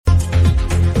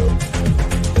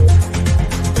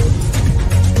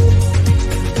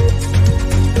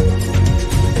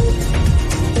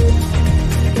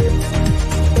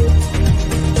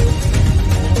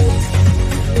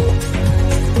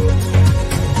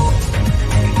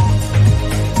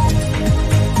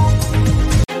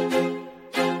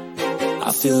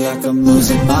like I'm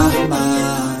losing my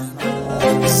mind.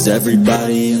 Is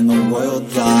everybody in the world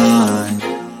blind?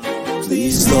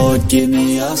 Please, Lord, give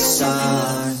me a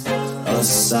sign, a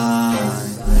sign.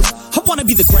 I wanna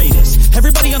be the greatest.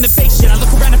 Everybody on the fake shit. I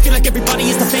look around and feel like everybody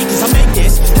is the fakest. I make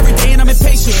this every day and I'm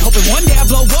impatient, hoping one day I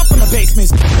blow up from the basement.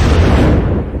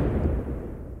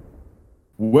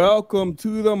 Welcome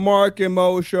to the Mark and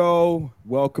Mo Show.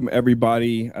 Welcome,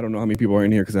 everybody. I don't know how many people are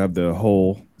in here because I have the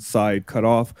whole side cut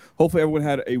off. Hopefully, everyone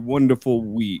had a wonderful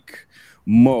week.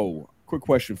 Mo, quick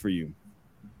question for you.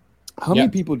 How many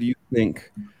people do you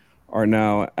think are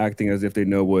now acting as if they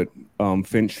know what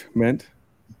Finch meant?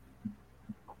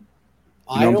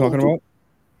 You know what I'm talking about?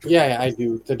 Yeah, I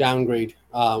do. The downgrade.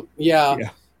 I'd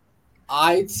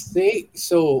say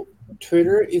so.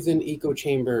 Twitter is an echo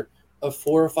chamber of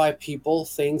 4 or 5 people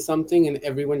saying something and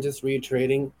everyone just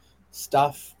reiterating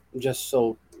stuff just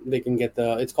so they can get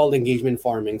it's called engagement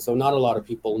farming. So not a lot of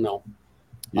people know.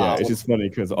 Yeah, it's just funny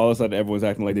because all of a sudden everyone's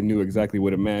acting like they knew exactly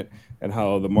what it meant and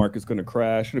how the market's going to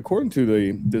crash. And according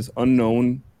to this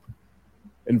unknown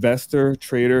investor,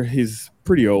 trader, he's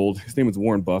pretty old. His name is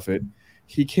Warren Buffett.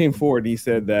 He came forward and he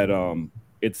said that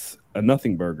it's a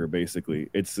nothing burger, basically.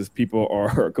 It's just people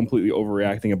are completely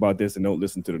overreacting about this and don't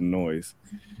listen to the noise.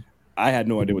 I had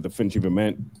no idea what the Finch even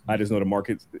meant. I just know the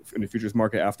market in the futures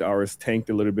market after hours tanked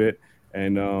a little bit,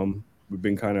 and we've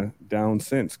been kind of down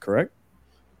since, correct?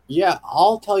 Yeah,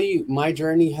 I'll tell you, my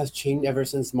journey has changed ever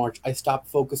since March. I stopped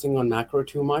focusing on macro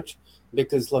too much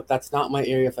because, look, that's not my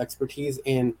area of expertise.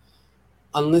 And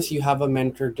unless you have a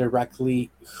mentor directly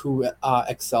who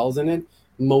excels in it,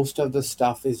 most of the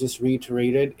stuff is just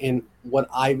reiterated. And what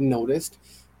I've noticed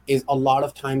is a lot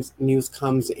of times news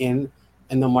comes in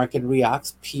and the market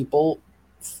reacts. People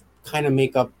kind of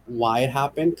make up why it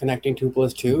happened, connecting 2 + 2.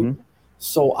 Mm-hmm.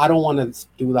 So I don't want to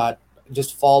do that.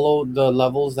 Just follow the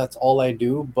levels. That's all I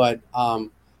do. But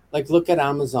look at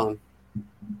Amazon.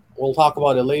 We'll talk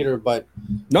about it later. But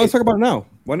no, let's talk about it now.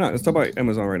 Why not? Let's talk about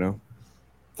Amazon right now.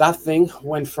 That thing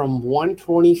went from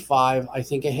 125. I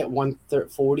think it hit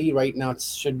 140. Right now, it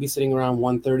should be sitting around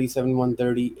 137,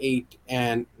 138,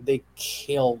 and they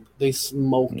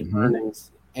smoked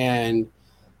earnings, and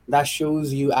that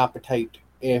shows you appetite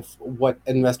if what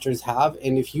investors have.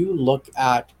 And if you look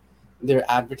at their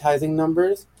advertising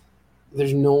numbers,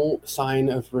 there's no sign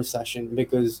of recession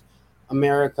because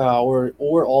America or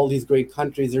all these great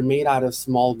countries are made out of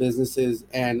small businesses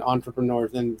and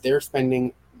entrepreneurs, and they're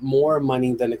spending more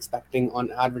money than expecting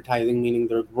on advertising, meaning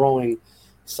they're growing.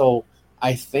 So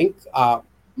I think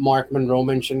Mark Monroe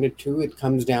mentioned it too. It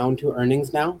comes down to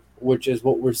earnings now, which is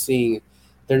what we're seeing.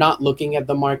 They're not looking at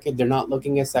the market. They're not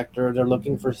looking at sector. They're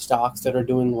looking for stocks that are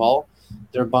doing well.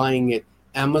 They're buying it.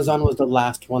 Amazon was the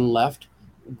last one left.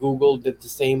 Google did the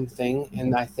same thing.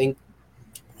 And I think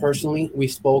personally, we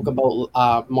spoke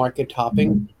about market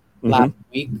topping last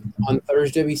week. On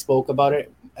Thursday, we spoke about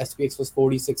it. SPX was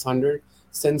 4,600.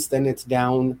 Since then, it's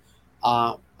down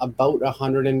about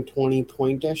 120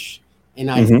 point-ish. And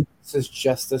I think this is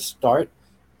just the start.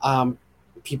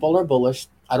 People are bullish.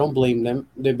 I don't blame them.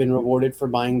 They've been rewarded for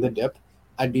buying the dip.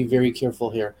 I'd be very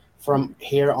careful here. From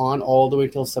here on all the way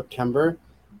till September,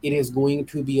 it is going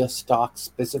to be a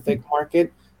stock-specific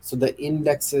market. So the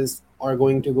indexes are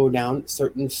going to go down.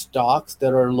 Certain stocks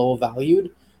that are low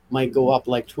valued might go up,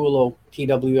 like Tulo,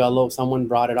 TWLO. Someone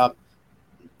brought it up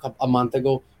a month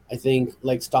ago. I think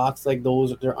like stocks like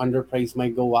those, they're underpriced,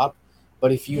 might go up.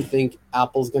 But if you think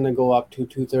Apple's going to go up to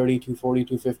 230, 240,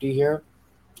 250 here,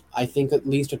 I think at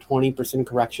least a 20%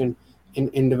 correction in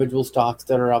individual stocks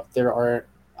that are up there are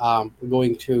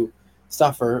going to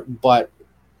suffer. But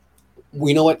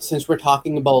we know what, since we're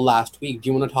talking about last week, do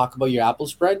you want to talk about your Apple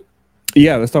spread?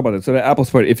 Yeah, let's talk about it. So the Apple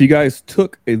spread, if you guys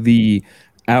took the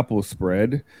Apple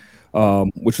spread,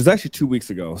 which was actually 2 weeks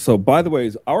ago. So by the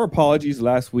way, our apologies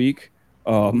last week.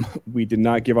 We did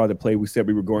not give out the play we said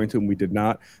we were going to, and we did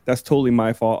not. That's totally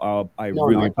my fault. I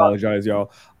really apologize,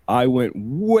 y'all. I went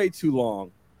way too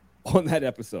long on that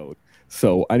episode,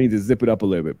 so I need to zip it up a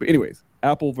little bit. But anyways,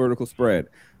 Apple vertical spread.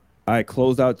 I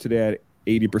closed out today at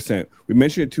 80%. We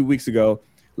mentioned it 2 weeks ago.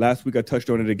 Last week I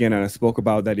touched on it again, and I spoke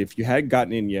about that if you hadn't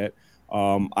gotten in yet,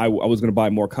 I was going to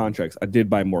buy more contracts. I did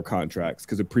buy more contracts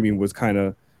because the premium was kind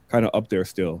of up there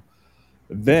still.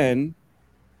 Then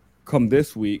come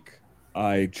this week,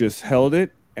 I just held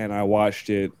it and I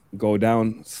watched it go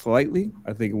down slightly.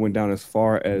 I think it went down as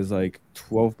far as like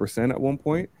 12% at one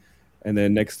point. And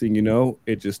then next thing you know,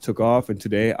 it just took off. And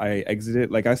today I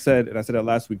exited. Like I said, and I said that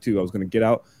last week too, I was going to get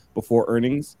out before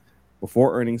earnings.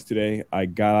 Before earnings today, I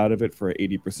got out of it for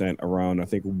 80% around, I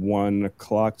think, 1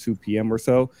 o'clock, 2 p.m. or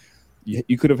so.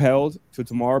 you could have held to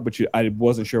tomorrow, but I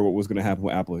wasn't sure what was going to happen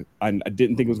with Apple. I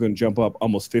didn't think it was going to jump up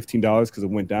almost $15 because it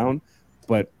went down,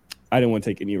 but I didn't want to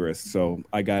take any risks, so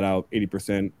I got out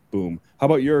 80%. Boom. How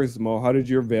about yours, Mo? How did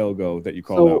your veil go that you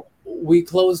called out? We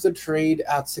closed the trade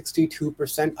at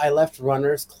 62%. I left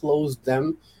runners, closed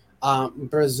them.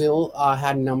 Brazil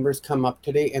had numbers come up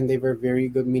today, and they were very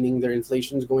good, meaning their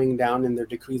inflation's going down and they're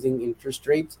decreasing interest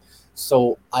rates.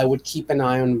 So I would keep an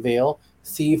eye on veil,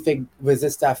 see if it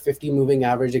visits that 50 moving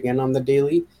average again on the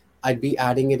daily. I'd be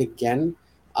adding it again.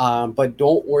 But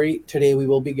don't worry, today we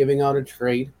will be giving out a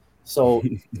trade. So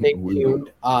stay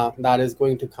tuned. That is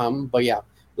going to come. But yeah,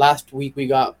 last week we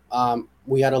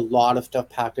had a lot of stuff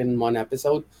packed in one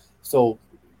episode, so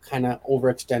kind of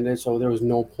overextended. So there was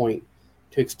no point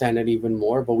to extend it even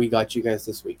more. But we got you guys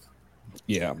this week.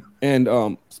 Yeah, and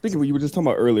speaking of what you were just talking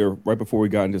about earlier, right before we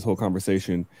got into this whole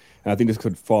conversation, and I think this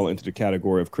could fall into the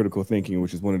category of critical thinking,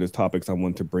 which is one of those topics I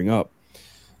wanted to bring up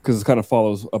because it kind of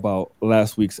follows about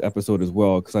last week's episode as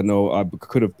well. Because I know I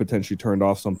could have potentially turned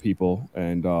off some people,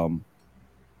 and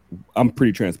I'm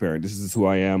pretty transparent. This is who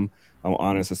I am. I'm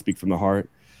honest. I speak from the heart.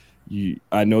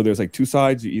 I know there's like two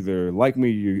sides. You either like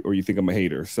me or you think I'm a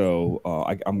hater. So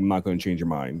I'm not going to change your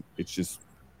mind. It's just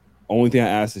only thing I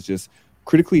ask is just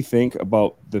critically think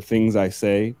about the things I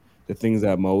say, the things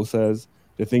that Mo says,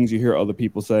 the things you hear other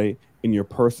people say in your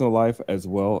personal life, as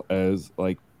well as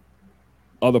like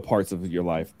other parts of your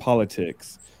life,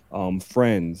 politics,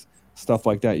 friends, stuff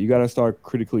like that. You got to start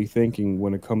critically thinking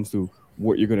when it comes to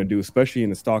what you're going to do, especially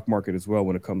in the stock market as well,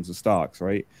 when it comes to stocks,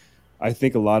 right? I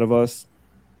think a lot of us,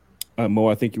 Mo,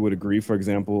 I think you would agree, for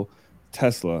example,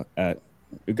 Tesla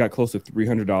it got close to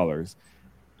 $300.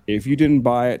 If you didn't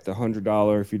buy it the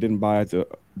 $100, if you didn't buy it the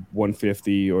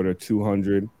 $150 or the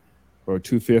 $200 or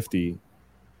 $250,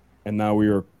 and now we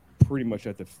are pretty much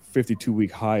at the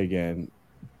 52-week high again,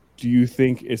 do you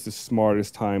think it's the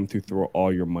smartest time to throw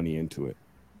all your money into it?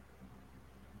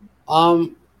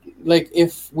 Like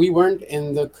if we weren't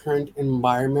in the current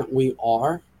environment we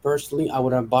are, personally, I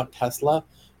would have bought Tesla.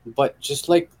 But just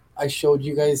like I showed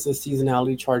you guys the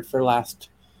seasonality chart for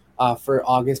for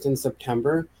August and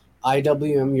September,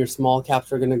 IWM, your small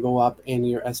caps are going to go up and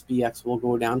your SPX will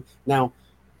go down. Now,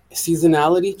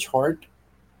 seasonality chart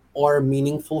are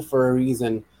meaningful for a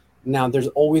reason. Now, there's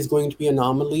always going to be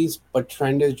anomalies, but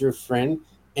trend is your friend.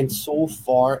 And so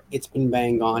far, it's been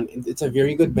bang on. It's a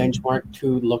very good benchmark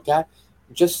to look at.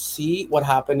 Just see what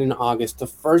happened in August. The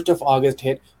 1st of August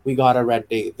hit, we got a red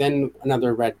day, then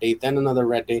another red day, then another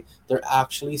red day. They're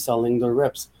actually selling the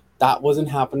rips. That wasn't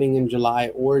happening in July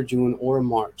or June or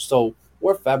March. So,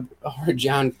 or Feb or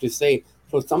Jan to say.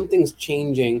 So something's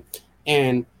changing,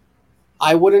 and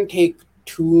I wouldn't take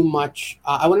too much.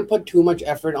 I wouldn't put too much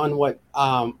effort on what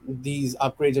these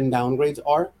upgrades and downgrades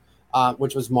are,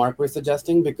 which was Mark was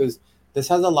suggesting, because this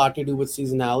has a lot to do with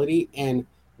seasonality, and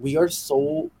we are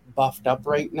so buffed up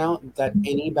right now that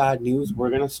any bad news we're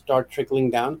gonna start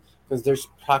trickling down because there's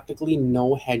practically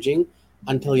no hedging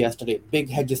until yesterday. Big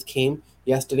hedges came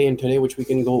yesterday and today, which we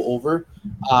can go over,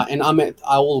 and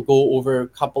I will go over a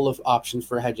couple of options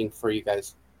for hedging for you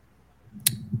guys.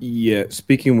 Yeah,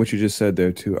 speaking of what you just said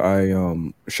there too, I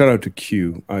shout out to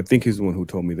Q. I think he's the one who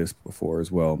told me this before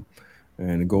as well.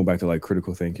 And going back to like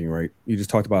critical thinking, right? You just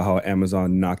talked about how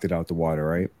Amazon knocked it out the water,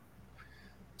 right?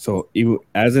 So even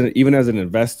as an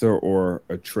investor or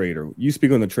a trader, you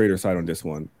speak on the trader side on this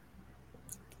one,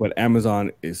 but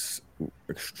Amazon is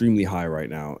extremely high right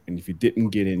now. And if you didn't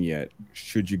get in yet,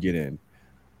 should you get in?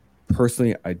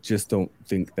 Personally, I just don't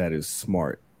think that is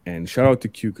smart. And shout out to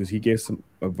Q because he gave some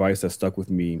advice that stuck with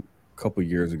me a couple of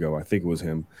years ago. I think it was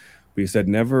him. But he said,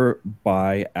 never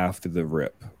buy after the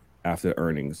rip, after the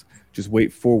earnings. Just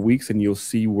wait 4 weeks and you'll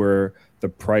see where the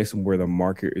price and where the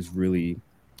market is really,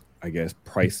 I guess,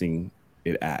 pricing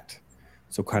it at.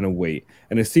 So kind of wait.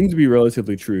 And it seems to be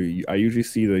relatively true. I usually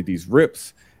see like these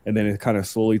rips and then it kind of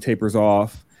slowly tapers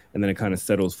off and then it kind of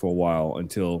settles for a while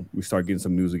until we start getting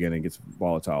some news again and it gets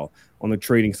volatile. On the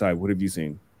trading side, what have you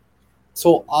seen?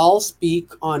 So I'll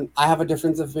speak on, I have a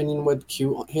difference of opinion with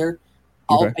Q here.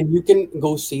 Okay. And you can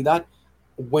go see that.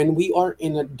 When we are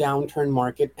in a downturn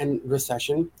market and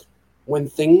recession, when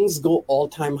things go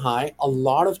all-time high, a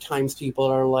lot of times people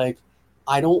are like,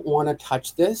 I don't want to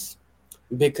touch this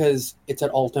because it's at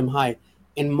all-time high.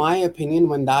 In my opinion,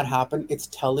 when that happened, it's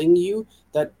telling you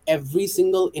that every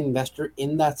single investor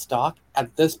in that stock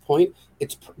at this point,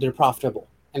 they're profitable.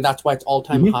 And that's why it's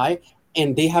all-time high.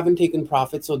 And they haven't taken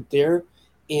profit. So they're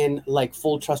in like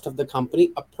full trust of the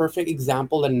company. A perfect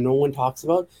example that no one talks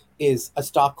about is a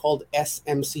stock called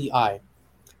SMCI.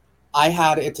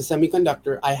 it's a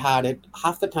semiconductor. I had it.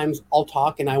 Half the times I'll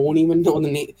talk and I won't even know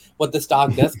the name, what the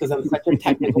stock does, because I'm such a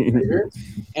technical trader.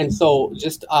 And so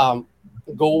just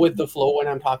go with the flow when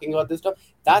I'm talking about this stuff.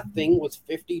 That thing was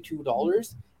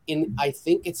 $52, and I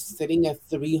think it's sitting at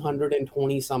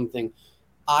 320 something.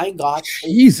 I got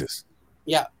Jesus.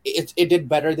 Yeah, it did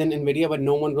better than Nvidia, but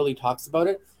no one really talks about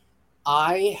it.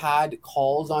 I had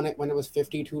calls on it when it was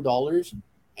 $52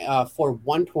 for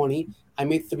 120. I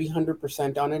made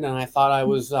 300% on it, and I thought I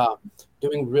was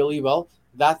doing really well.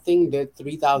 That thing did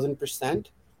 3,000%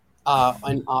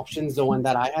 on options. The one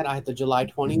that I had the July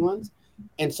 20 ones,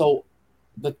 and so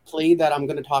the play that I'm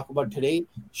going to talk about today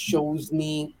shows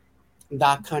me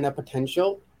that kind of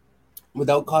potential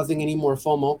without causing any more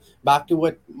FOMO. Back to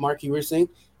what Mark you were saying,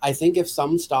 I think if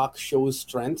some stock shows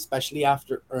strength, especially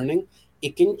after earning,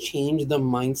 it can change the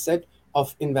mindset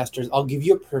of investors. I'll give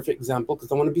you a perfect example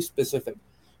because I want to be specific.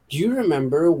 Do you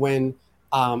remember when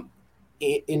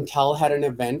Intel had an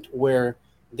event where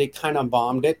they kind of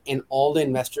bombed it and all the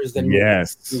investors then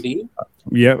moved to AMD?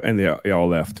 Yep, and they all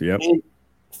left. Yep. And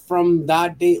from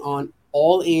that day on,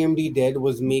 all AMD did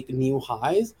was make new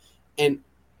highs. And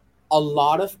a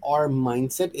lot of our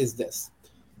mindset is this: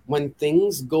 when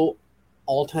things go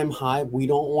all-time high, we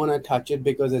don't want to touch it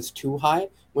because it's too high.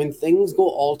 When things go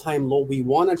all-time low, we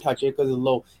want to touch it because it's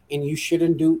low. And you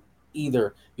shouldn't do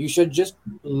either. You should just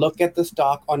look at the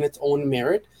stock on its own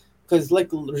merit. Because, like,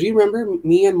 do you remember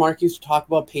me and Mark used to talk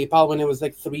about PayPal when it was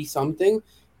like 3 something?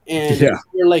 And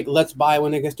we're like, let's buy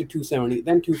when it gets to 270,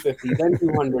 then 250, then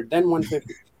 200, then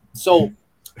 150. So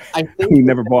I think we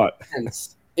never bought.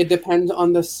 It depends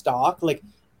on the stock. Like,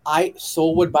 I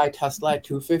would buy Tesla at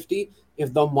 250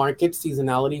 if the market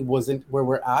seasonality wasn't where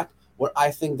we're at, where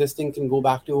I think this thing can go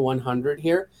back to 100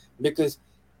 here, because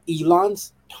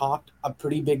Elon's talked a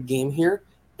pretty big game here,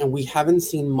 and we haven't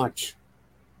seen much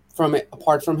from it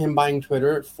apart from him buying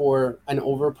Twitter for an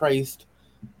overpriced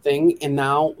thing. And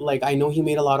now, like, I know he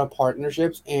made a lot of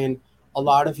partnerships, and a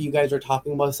lot of you guys are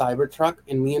talking about Cybertruck,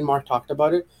 and me and Mark talked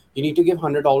about it. You need to give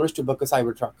 $100 to book a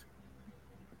Cybertruck.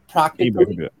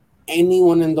 Practically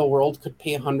anyone in the world could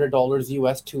pay $100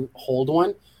 US to hold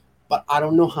one, but I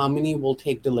don't know how many will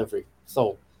take delivery.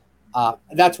 So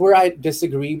that's where I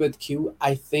disagree with Q.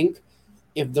 I think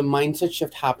if the mindset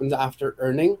shift happens after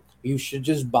earning, you should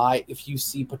just buy if you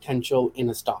see potential in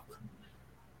a stock.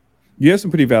 You have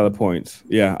some pretty valid points.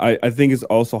 Yeah, I think it's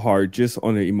also hard just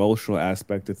on the emotional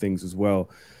aspect of things as well.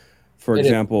 For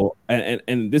example,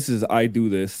 and this is, I do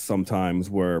this sometimes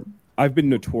where I've been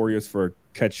notorious for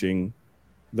catching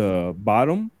the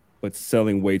bottom but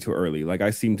selling way too early. Like, I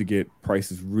seem to get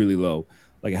prices really low.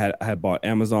 Like, I had bought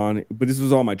Amazon, but this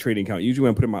was all my trading account. Usually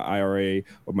when I put in my IRA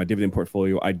or my dividend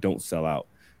portfolio, I don't sell out.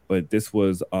 But this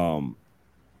was like,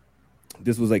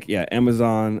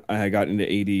 Amazon, I had gotten in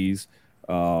the 80s,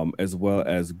 as well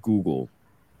as Google.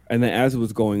 And then as it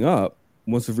was going up,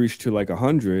 once it reached to like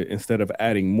 100, instead of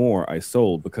adding more, I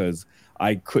sold because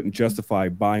I couldn't justify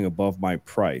buying above my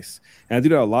price. And I do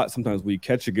that a lot sometimes when you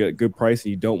catch a good price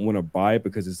and you don't want to buy it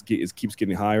because it keeps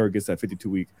getting higher. It gets that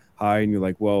 52-week high, and you're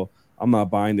like, well, I'm not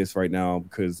buying this right now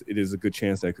because it is a good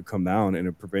chance that it could come down, and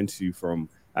it prevents you from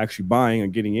actually buying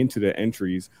and getting into the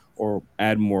entries or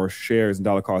add more shares and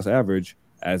dollar cost average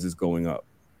as it's going up.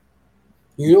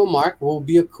 You know, Mark, what would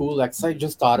be a cool exercise?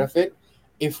 Just thought of it.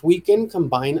 If we can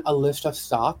combine a list of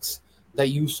stocks that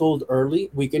you sold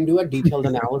early, we can do a detailed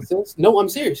analysis. No, I'm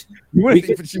serious. You want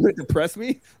to depress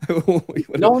me? No.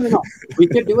 We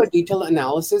could do a detailed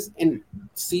analysis and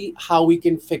see how we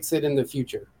can fix it in the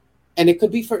future. And it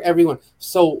could be for everyone.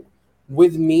 So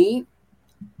with me,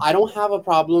 I don't have a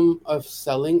problem of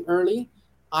selling early.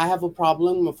 I have a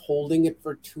problem of holding it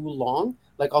for too long.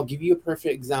 Like, I'll give you a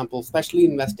perfect example, especially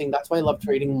investing. That's why I love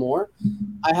trading more.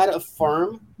 I had a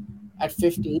firm at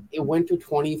 15, it went to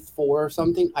 24 or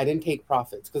something. I didn't take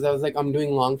profits because I was like, I'm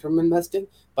doing long-term investing,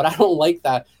 but I don't like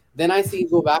that. Then I see it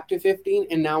go back to 15,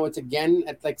 and now it's again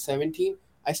at like 17.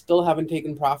 I still haven't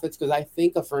taken profits because I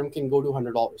think a firm can go to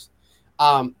 $100.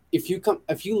 If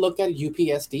you look at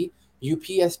UPSD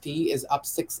is up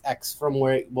 6x from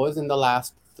where it was in the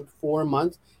last 4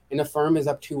 months, and a firm is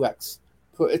up 2x.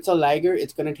 So it's a lagger.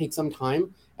 It's going to take some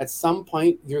time. At some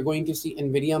point, you're going to see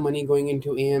Nvidia money going into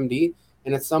AMD.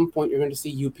 And at some point, you're going to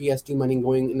see UPSD money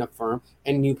going in a firm,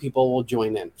 and new people will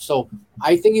join in. So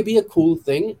I think it'd be a cool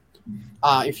thing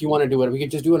if you want to do it. We could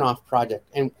just do an off project.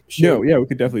 And we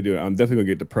could definitely do it. I'm definitely going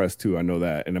to get depressed too. I know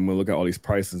that. And I'm going to look at all these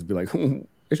prices and be like,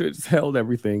 I should have just held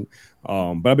everything.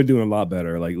 But I've been doing a lot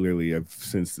better. Like, literally,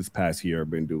 since this past year, I've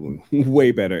been doing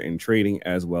way better in trading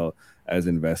as well as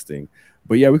investing.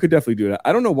 But yeah, we could definitely do that.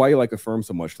 I don't know why you like Affirm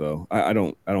so much though. I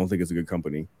don't think it's a good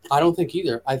company. I don't think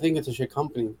either. I think it's a shit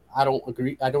company. I don't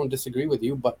agree. I don't disagree with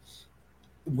you, but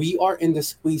we are in the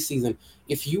squeeze season.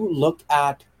 If you look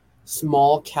at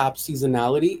small cap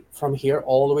seasonality from here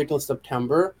all the way till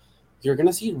September, you're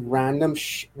gonna see random.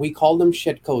 We call them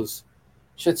shitcos,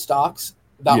 shit stocks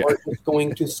that Yeah. are just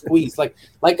going to squeeze. Like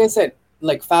I said,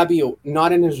 like Fabio,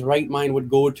 not in his right mind, would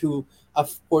go to a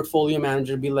portfolio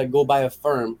manager, be like, go buy a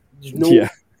firm. There's no. Yeah.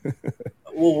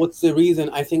 Well, what's the reason?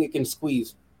 I think it can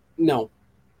squeeze. No,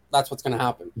 that's what's gonna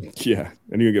happen. Yeah,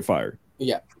 and you get fired.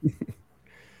 Yeah.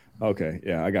 Okay,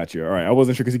 yeah, I got you. All right, I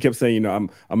wasn't sure because he kept saying,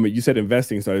 I'm. You said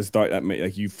investing, so I just thought that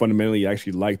like you fundamentally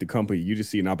actually like the company. You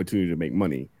just see an opportunity to make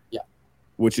money. Yeah.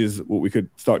 Which is what we could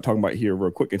start talking about here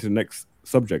real quick into the next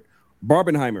subject.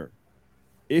 Barbenheimer.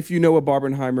 If you know what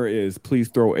Barbenheimer is, please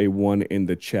throw a 1 in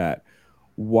the chat.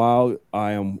 While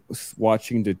I am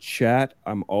watching the chat,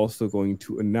 I'm also going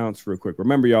to announce real quick.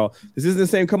 Remember, y'all, this isn't the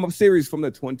same come up series from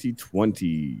the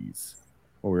 2020s.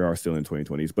 Well, we are still in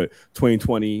 2020s, but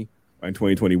 2020 and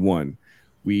 2021.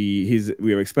 We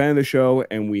have expanded the show,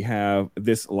 and we have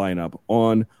this lineup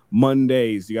on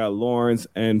Mondays. You got Lawrence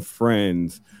and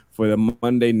friends for the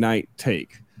Monday night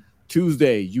take.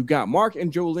 Tuesday, you got Mark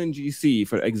and Jolene GC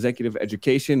for executive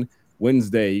education.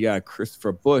 Wednesday, you got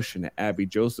Christopher Bush and Abby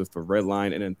Joseph for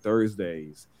Redline. And then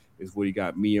Thursdays is where you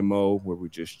got me and Mo, where we're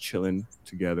just chilling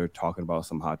together, talking about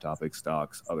some hot topics,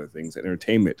 stocks, other things,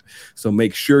 entertainment. So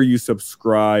make sure you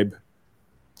subscribe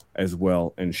as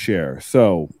well and share.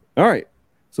 So, all right.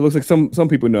 So it looks like some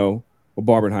people know what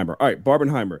Barbenheimer. All right,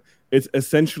 Barbenheimer. It's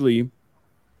essentially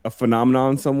a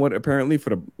phenomenon somewhat, apparently,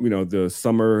 for the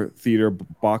summer theater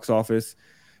box office.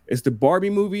 It's the Barbie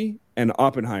movie and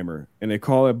Oppenheimer, and they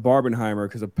call it Barbenheimer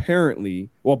because apparently,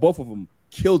 well, both of them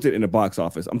killed it in the box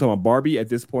office. I'm talking about Barbie at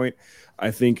this point, I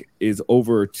think, is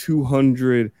over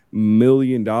 $200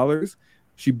 million.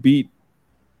 She beat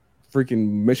freaking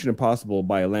Mission Impossible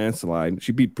by a landslide.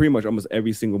 She beat pretty much almost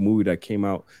every single movie that came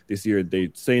out this year. They're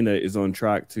saying that it's on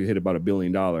track to hit about $1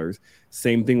 billion.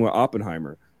 Same thing with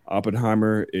Oppenheimer.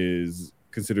 Oppenheimer is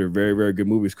considered very, very good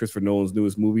movies. Christopher Nolan's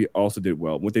newest movie also did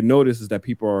well. What they notice is that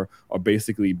people are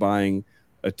basically buying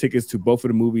tickets to both of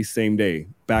the movies same day,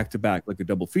 back to back, like a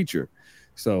double feature.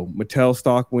 So Mattel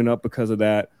stock went up because of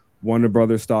that. Warner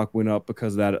Brothers stock went up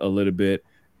because of that a little bit.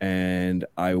 And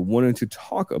I wanted to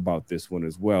talk about this one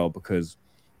as well because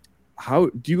how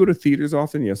do you go to theaters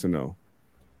often? Yes or no?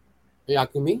 Are you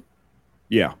asking me?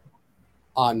 Yeah.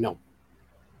 No.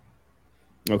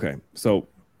 Okay. So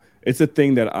it's a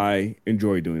thing that I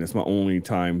enjoy doing. That's my only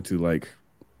time to like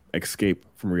escape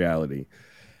from reality.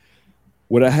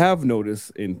 What I have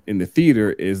noticed in the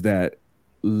theater is that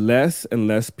less and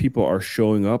less people are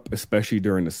showing up, especially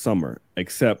during the summer,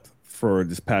 except for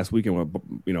this past weekend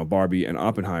with Barbie and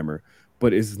Oppenheimer.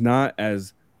 But it's not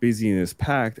as busy and as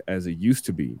packed as it used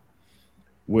to be,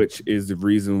 which is the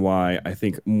reason why I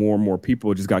think more and more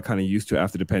people just got kind of used to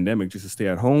after the pandemic just to stay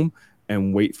at home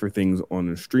and wait for things on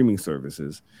the streaming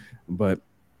services. But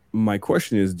my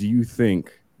question is, do you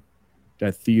think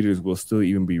that theaters will still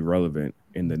even be relevant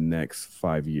in the next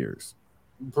 5 years?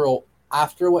 Bro,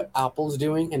 after what Apple's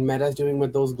doing and Meta's doing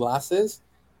with those glasses,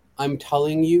 I'm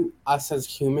telling you, us as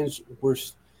humans,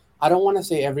 I don't want to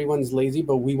say everyone's lazy,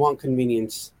 but we want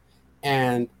convenience.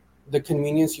 And the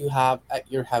convenience you have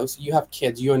at your house, you have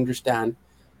kids, you understand.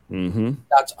 Mm-hmm.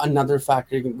 That's another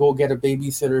factor. You can go get a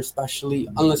babysitter, especially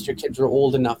unless your kids are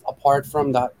old enough. Apart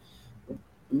from that,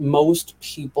 most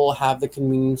people have the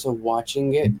convenience of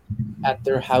watching it at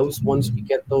their house. Once we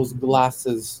get those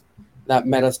glasses that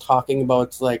Meta's talking about,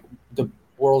 it's like the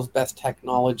world's best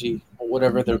technology or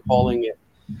whatever they're calling it.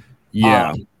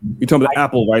 Yeah. You're talking about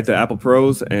Apple, right? The Apple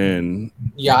Pros and...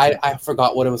 Yeah, I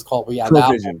forgot what it was called, but yeah, Pro the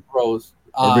Vision. Apple Pros.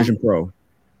 Or Vision Pro.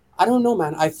 I don't know,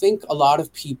 man. I think a lot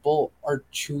of people are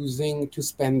choosing to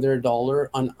spend their dollar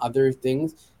on other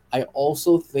things. I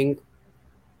also think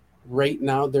right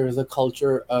now there's a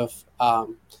culture of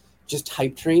just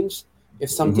hype trains. If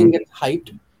something gets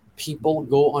hyped, people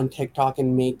go on TikTok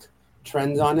and make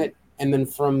trends on it. And then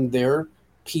from there,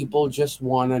 people just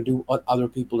want to do what other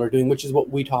people are doing, which is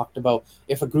what we talked about.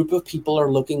 If a group of people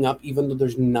are looking up, even though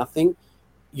there's nothing,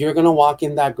 you're going to walk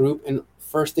in that group and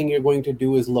first thing you're going to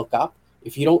do is look up.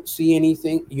 If you don't see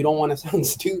anything, you don't want to sound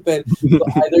stupid. So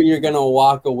either you're going to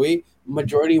walk away.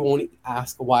 Majority won't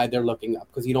ask why they're looking up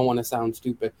because you don't want to sound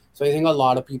stupid. So I think a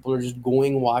lot of people are just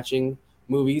watching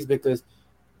movies because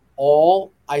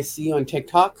all I see on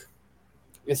TikTok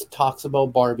is talks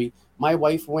about Barbie. My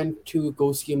wife went to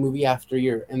go see a movie after a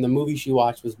year, and the movie she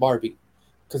watched was Barbie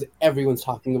because everyone's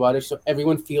talking about it. So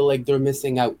everyone feel like they're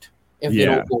missing out if they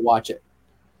don't go watch it.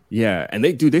 Yeah, and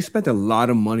they spent a lot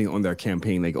of money on their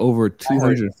campaign, like over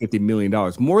 $250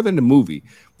 million, more than the movie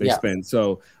they spent.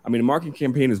 So, I mean, the marketing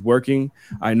campaign is working.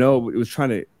 I know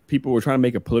people were trying to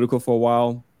make it political for a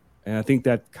while, and I think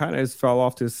that kind of fell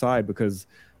off to the side because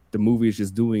the movie is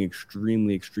just doing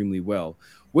extremely, extremely well.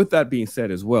 With that being said,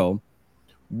 as well,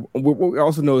 what we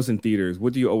also notice in theaters,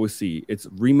 what do you always see? It's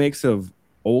remakes of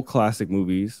old classic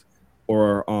movies,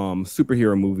 or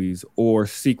superhero movies, or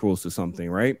sequels to something,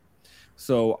 right?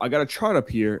 So I got a chart up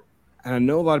here, and I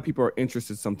know a lot of people are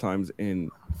interested sometimes in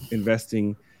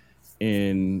investing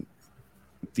in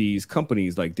these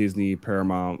companies like Disney,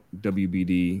 Paramount,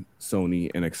 WBD,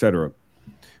 Sony, and etc.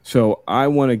 So I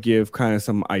want to give kind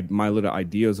of my little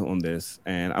ideas on this,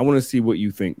 and I want to see what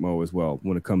you think, Mo, as well,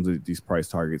 when it comes to these price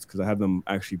targets, because I have them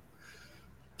actually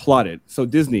plotted. So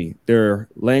Disney, they're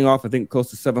laying off, I think, close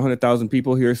to 700,000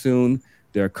 people here soon.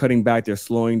 They're cutting back, they're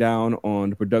slowing down on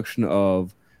the production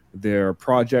of their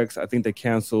projects. I think they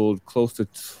canceled close to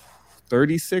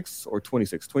 36 or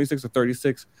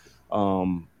 36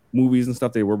 movies and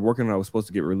stuff they were working on. I was supposed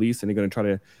to get released, and they're going to try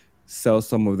to sell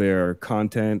some of their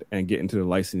content and get into the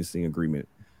licensing agreement.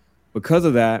 Because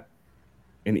of that,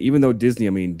 and even though Disney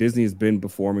has been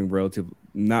performing relatively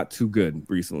not too good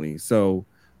recently. So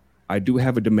I do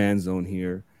have a demand zone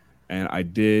here, and I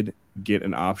did get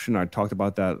an option. I talked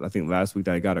about that, I think, last week,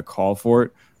 that I got a call for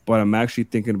it. But I'm actually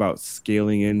thinking about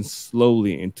scaling in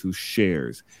slowly into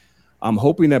shares. I'm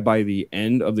hoping that by the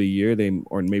end of the year,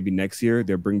 or maybe next year,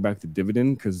 they'll bring back the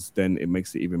dividend, because then it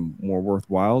makes it even more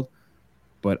worthwhile.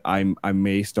 But I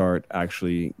may start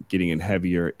actually getting in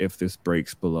heavier if this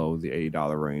breaks below the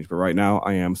 $80 range. But right now,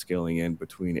 I am scaling in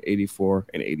between $84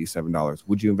 and $87.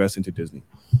 Would you invest into Disney?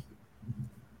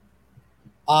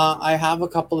 I have a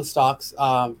couple of stocks.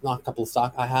 Not a couple of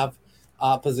stock. I have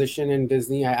position in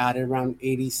Disney. I added around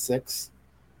 86.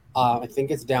 I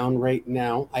think it's down right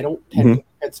now. I don't tend to look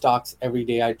at stocks every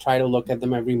day. I try to look at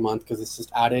them every month because it's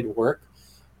just added work.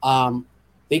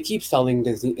 They keep selling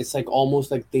Disney. It's like almost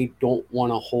like they don't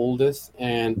want to hold this.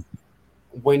 And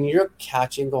when you're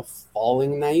catching a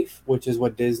falling knife, which is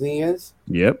what Disney is,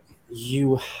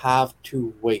 you have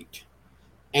to wait.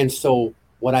 And so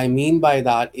what I mean by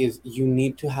that is you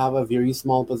need to have a very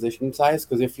small position size,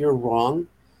 because if you're wrong,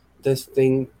 this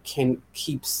thing can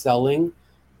keep selling,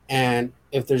 and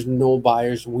if there's no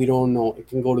buyers, we don't know. It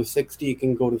can go to 60, it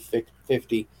can go to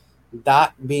 50.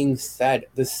 That being said,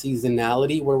 the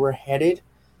seasonality where we're headed,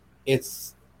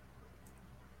 it's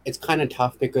kind of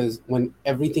tough, because when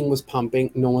everything was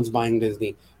pumping, no one's buying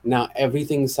Disney. Now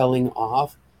everything's selling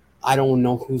off. I don't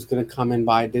know who's going to come and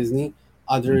buy Disney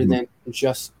other than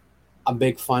just a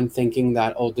big fund thinking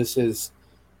that, oh, this is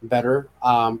better.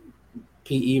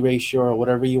 PE ratio or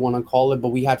whatever you want to call it. But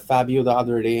we had Fabio the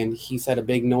other day, and he said a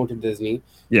big no to Disney.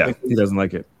 Yeah, he doesn't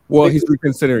like it. Well, he's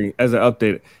reconsidering. As an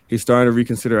update, he's starting to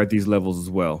reconsider at these levels as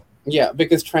well. Yeah,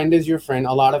 because trend is your friend.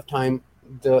 A lot of time,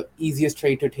 the easiest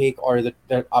trade to take are the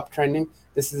uptrending.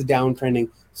 This is downtrending.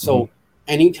 So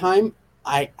anytime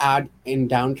I add in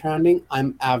downtrending,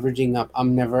 I'm averaging up.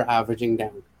 I'm never averaging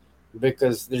down,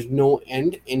 because there's no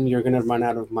end and you're going to run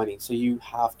out of money. So you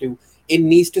have to, it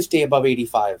needs to stay above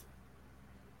 85.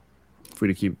 For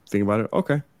you to keep thinking about it.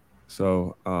 Okay.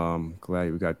 So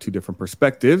glad we got two different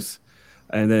perspectives.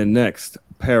 And then next,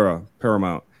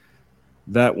 Paramount.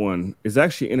 That one is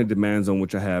actually in a demand zone,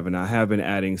 which I have, and I have been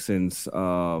adding since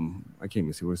I can't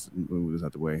even see when was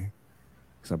out the way,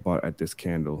 because I bought at this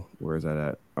candle. Where is that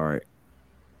at? All right,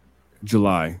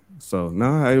 July. So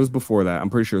no, it was before that.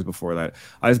 I'm pretty sure it was before that.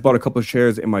 I just bought a couple of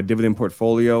shares in my dividend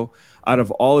portfolio. Out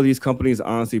of all of these companies,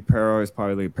 honestly,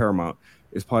 Paramount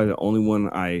is probably the only one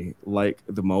I like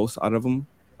the most out of them.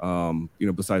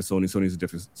 Besides Sony. Sony's a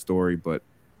different story, but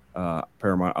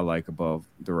Paramount I like above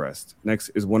the rest. Next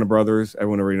is Warner Brothers.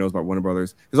 Everyone already knows about Warner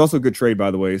Brothers. It's also a good trade,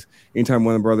 by the way. Anytime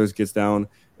Warner Brothers gets down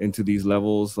into these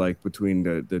levels, like between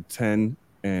the $10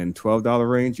 and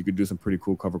 $12 range, you could do some pretty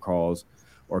cool cover calls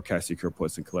or cash secure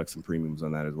puts and collect some premiums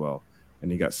on that as well.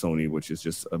 And you got Sony, which is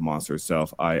just a monster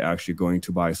itself. I actually going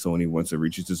to buy Sony once it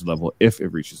reaches this level, if it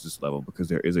reaches this level, because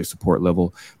there is a support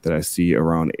level that I see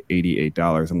around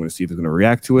 $88. I'm going to see if it's going to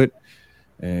react to it.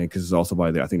 And because it's also by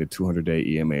I think the 200-day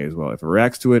EMA as well. If it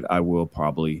reacts to it, I will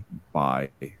probably buy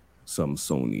some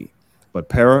Sony. But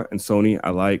Para and Sony,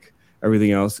 I like.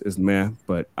 Everything else is meh,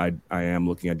 but I am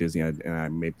looking at Disney, and I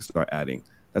may start adding.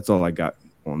 That's all I got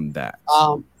on that.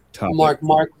 Mark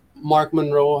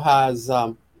Monroe has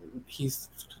he's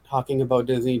talking about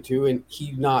Disney too, and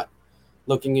he's not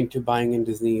looking into buying in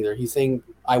Disney either. He's saying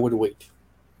I would wait.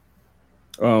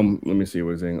 Let me see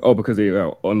what he's saying. Oh, because they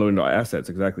unloading the assets,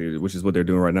 exactly, which is what they're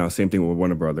doing right now. Same thing with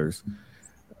Warner Brothers.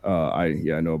 I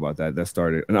know about that. That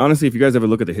started, and honestly, if you guys ever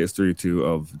look at the history too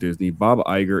of Disney, Bob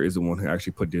Iger is the one who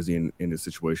actually put Disney in the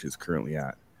situation it's currently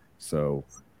at. So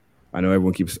I know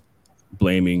everyone keeps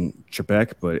blaming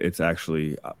Chapek, but it's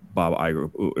actually Bob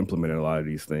Iger who implemented a lot of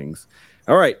these things.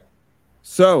 All right,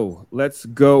 so let's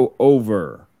go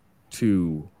over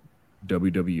to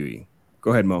WWE.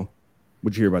 Go ahead, Mo.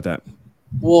 What'd you hear about that?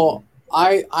 Well,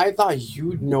 I thought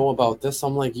you'd know about this. So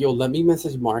I'm like, yo, let me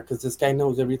message Mark because this guy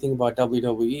knows everything about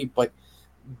WWE. But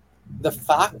the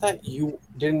fact that you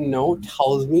didn't know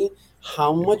tells me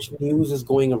how much news is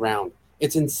going around.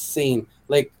 It's insane.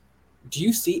 Like, do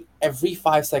you see every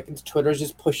 5 seconds Twitter's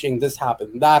just pushing this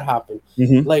happened, that happened?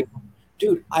 Mm-hmm. Like,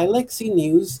 dude, I like see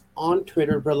news on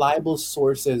Twitter, reliable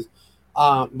sources.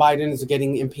 Biden is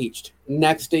getting impeached.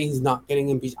 Next day, he's not getting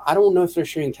impeached. I don't know if they're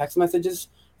sharing text messages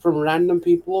from random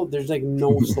people. There's like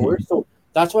no source. So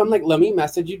that's why I'm like, let me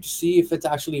message you to see if it's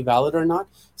actually valid or not.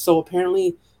 So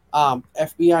apparently,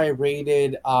 FBI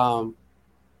raided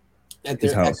at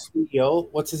His their house. ex-CEO.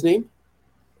 What's his name?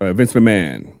 Vince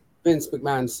McMahon. Vince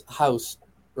McMahon's house,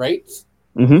 right?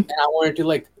 Mm-hmm. And I wanted to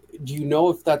like, do you know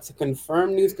if that's a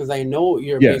confirmed news? Because I know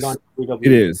you're big on WWE.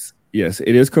 It is. Yes,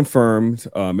 it is confirmed.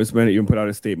 Ms. Bennett even put out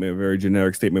a statement, a very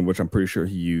generic statement, which I'm pretty sure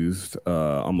he used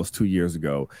almost 2 years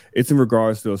ago. It's in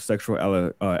regards to those sexual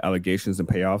allegations and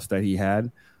payoffs that he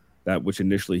had, that which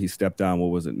initially he stepped down. What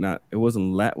was it? Not. It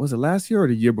wasn't. Was it last year or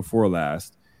the year before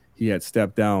last? He had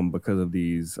stepped down because of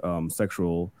these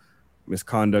sexual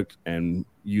misconduct and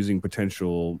using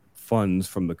potential funds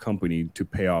from the company to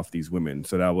pay off these women.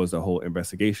 So that was a whole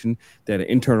investigation. They had an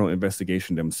internal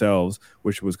investigation themselves,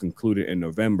 which was concluded in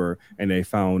November, and they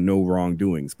found no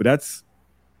wrongdoings. But that's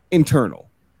internal.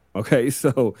 Okay,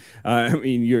 so I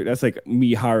mean, that's like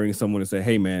me hiring someone to say,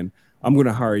 "Hey, man, I'm going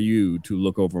to hire you to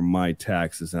look over my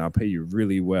taxes, and I'll pay you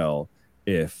really well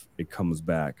if it comes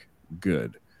back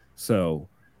good." So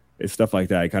it's stuff like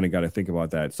that. I kind of got to think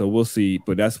about that. So we'll see.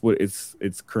 But that's what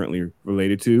it's currently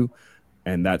related to.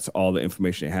 And that's all the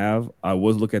information they have. I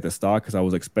was looking at the stock because I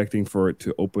was expecting for it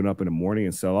to open up in the morning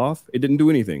and sell off. It didn't do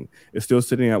anything. It's still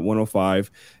sitting at 105.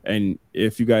 And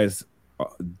if you guys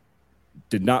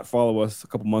did not follow us a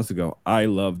couple months ago, I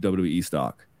love WWE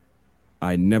stock.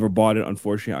 I never bought it,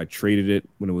 unfortunately. I traded it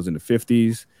when it was in the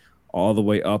 50s all the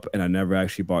way up, and I never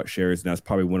actually bought shares. And that's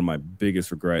probably one of my biggest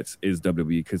regrets is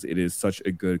WWE, because it is such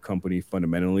a good company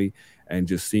fundamentally. And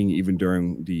just seeing even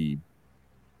during the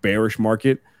bearish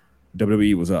market,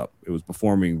 WWE was up. It was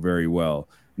performing very well.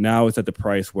 Now it's at the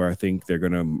price where I think they're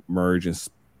going to merge and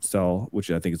sell,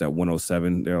 which I think is at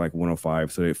 107. They're like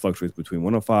 105. So it fluctuates between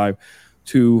 105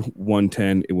 to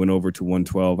 110. It went over to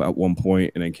 112 at one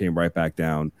point and then came right back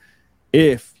down.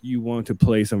 If you want to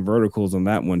play some verticals on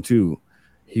that one too,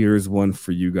 here's one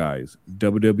for you guys.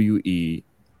 WWE,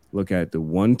 look at the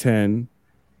 110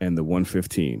 and the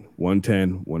 115.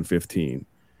 110, 115.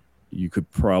 You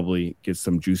could probably get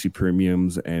some juicy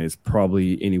premiums, and it's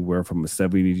probably anywhere from a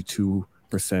 72%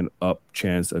 up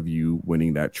chance of you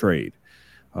winning that trade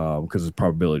because it's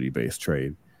probability-based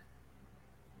trade.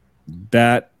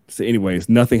 So anyways,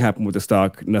 nothing happened with the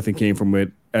stock. Nothing came from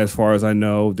it. As far as I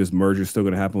know, this merger is still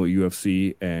going to happen with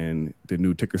UFC, and the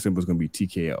new ticker symbol is going to be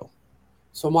TKO.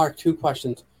 So, Mark, 2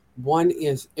 questions. One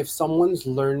is, if someone's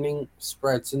learning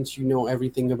spread, since you know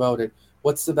everything about it,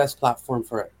 what's the best platform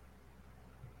for it?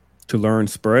 To learn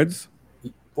spreads?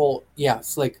 Well,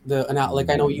 yes, like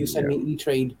I know you sent me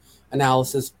E-Trade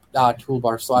analysis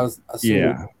toolbar, so I was assuming.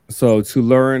 Yeah. So to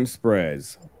learn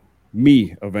spreads,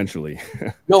 me eventually.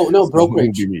 No,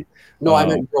 brokerage. Me. No, I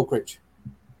meant brokerage.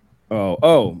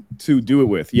 Oh, to do it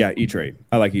with. Yeah, E-Trade.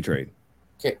 I like E-Trade.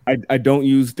 Okay. I don't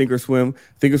use Thinkorswim.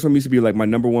 Thinkorswim used to be like my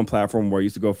number one platform where I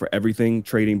used to go for everything,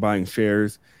 trading, buying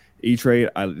shares. E-Trade,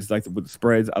 I just like with the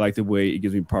spreads. I like the way it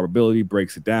gives me probability,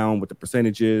 breaks it down with the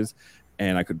percentages,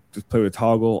 and I could just play with a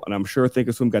toggle. And I'm sure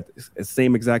Thinkorswim got the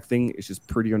same exact thing. It's just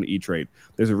pretty on the E-Trade.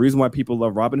 There's a reason why people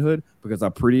love Robinhood, because how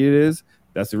pretty it is.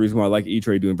 That's the reason why I like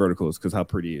E-Trade doing verticals, because how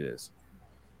pretty it is.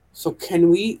 So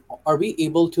are we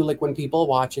able to, like, when people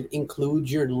watch it, include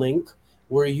your link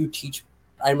where you teach?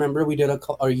 I remember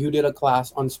you did a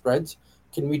class on spreads.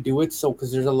 Can we do it? So,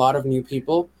 because there's a lot of new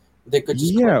people. They could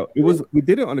just we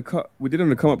did it on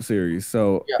the come up series.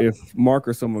 So if Mark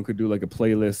or someone could do like a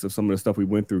playlist of some of the stuff we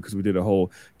went through, because we did a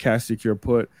whole cash secure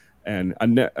put, and I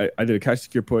did a cash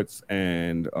secure puts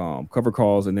and cover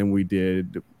calls, and then we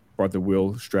brought the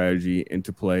wheel strategy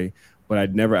into play, but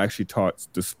I'd never actually taught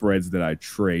the spreads that I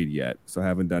trade yet, so I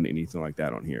haven't done anything like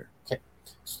that on here. Okay,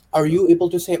 are you able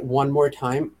to say it one more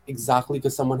time exactly,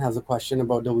 because someone has a question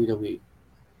about WWE?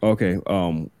 Okay.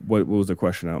 What was the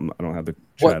question? I don't have the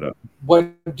chat up.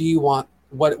 What do you want?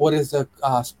 What is the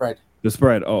spread? The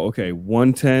spread. Oh, okay.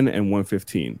 110 and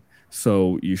 115.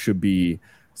 So you should be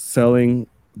selling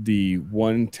the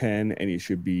 110 and you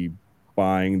should be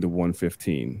buying the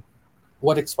 115.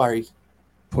 What expiry?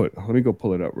 Let me go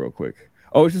pull it up real quick.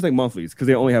 Oh, it's just like monthlies because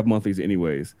they only have monthlies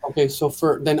anyways. Okay, so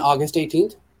for then August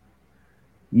 18th?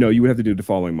 No, you would have to do the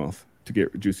following month to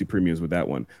get juicy premiums with that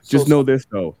one. Just know this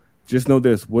though. Just know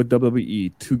this with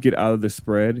WWE to get out of the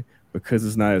spread because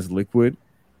it's not as liquid,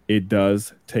 it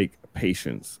does take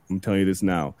patience. I'm telling you this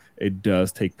now. It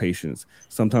does take patience.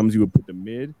 Sometimes you will put the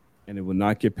mid and it will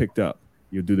not get picked up.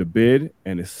 You'll do the bid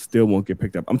and it still won't get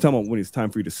picked up. I'm talking about when it's time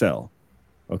for you to sell.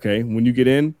 Okay? When you get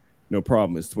in, no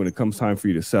problem. It's when it comes time for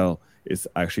you to sell, it's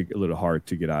actually a little hard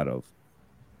to get out of.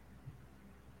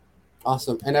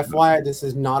 Awesome. And FYI, this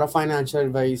is not a financial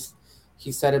advice.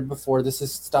 He said it before. This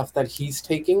is stuff that he's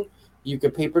taking. You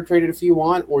could paper trade it if you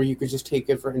want, or you could just take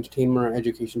it for entertainment or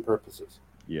education purposes.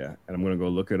 Yeah, and I'm gonna go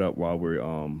look it up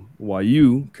while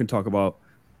you can talk about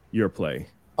your play.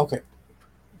 Okay.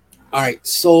 All right.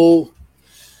 So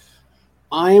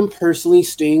I am personally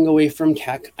staying away from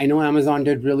tech. I know Amazon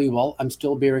did really well. I'm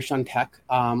still bearish on tech.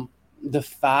 The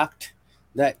fact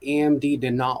that AMD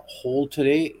did not hold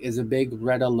today is a big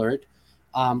red alert.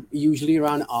 Usually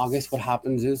around August, what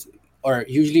happens is, or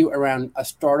usually around a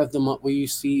start of the month, what you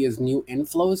see is new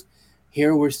inflows.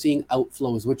 Here we're seeing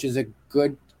outflows, which is a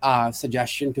good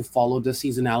suggestion to follow the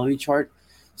seasonality chart.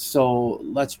 So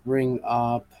let's bring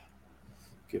up,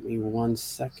 give me 1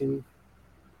 second.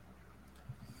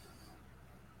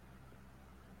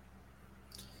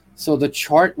 So the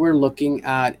chart we're looking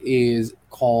at is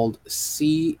called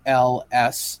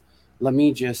CLS. Let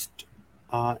me just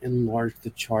enlarge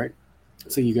the chart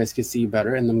so you guys can see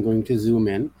better. And I'm going to zoom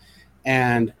in.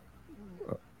 And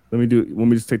let me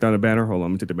just take down the banner. Hold on,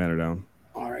 let me take the banner down.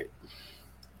 All right.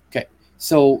 Okay.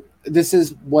 So this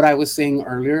is what I was saying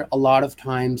earlier. A lot of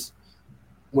times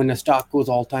when a stock goes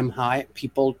all-time high,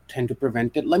 people tend to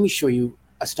prevent it. Let me show you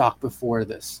a stock before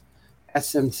this.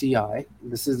 SMCI.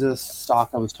 This is the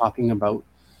stock I was talking about.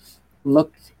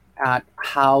 Look at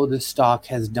how the stock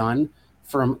has done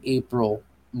from April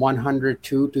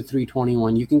 102 to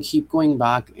 321. You can keep going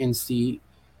back and see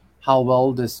how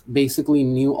well this basically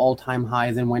new all-time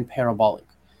highs and went parabolic.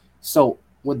 So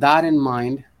with that in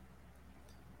mind,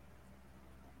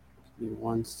 give me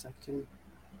 1 second.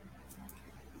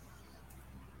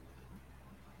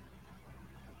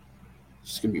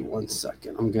 Just give me 1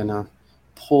 second. I'm gonna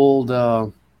pull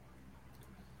the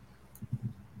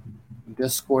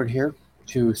Discord here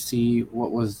to see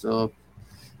what was the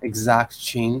exact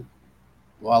chain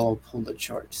while I'll pull the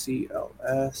chart.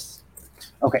 CLS.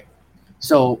 Okay,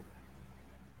 so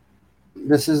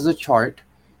this is the chart,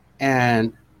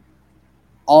 and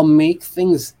I'll make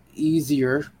things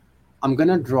easier. I'm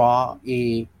gonna draw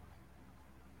a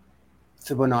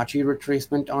Fibonacci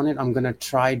retracement on it. I'm gonna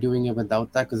try doing it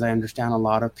without that because I understand a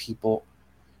lot of people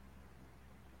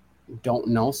don't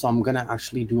know. So I'm gonna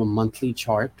actually do a monthly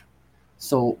chart.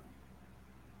 So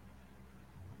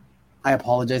I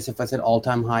apologize if I said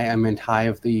all-time high, I meant high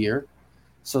of the year.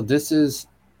 So this is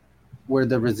where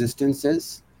the resistance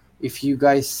is. If you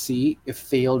guys see, it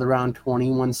failed around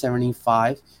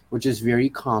 2175, which is very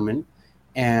common.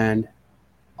 And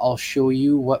I'll show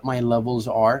you what my levels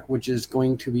are, which is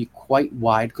going to be quite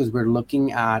wide because we're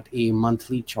looking at a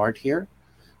monthly chart here.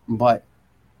 But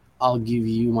I'll give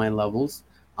you my levels.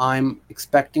 I'm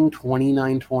expecting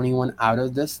 29.21 out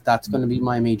of this. That's going to be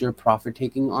my major profit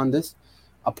taking on this.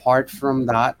 Apart from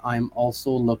that, I'm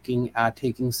also looking at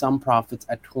taking some profits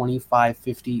at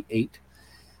 25.58.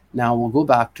 Now we'll go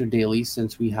back to daily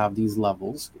since we have these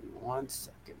levels. Give me 1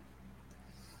 second.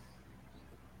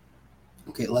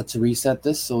 Okay, let's reset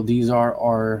this. So these are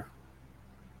our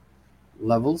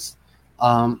levels.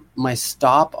 My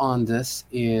stop on this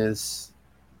is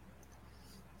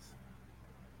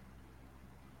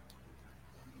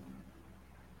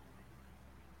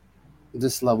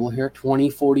this level here,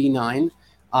 2049.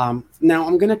 Now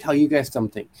I'm going to tell you guys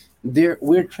something.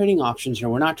 We're trading options here.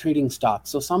 We're not trading stocks.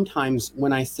 So sometimes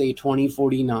when I say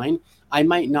 2049, I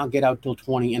might not get out till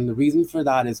 20. And the reason for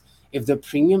that is if the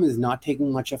premium is not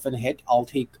taking much of a hit,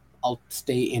 I'll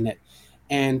stay in it.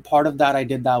 And part of that, I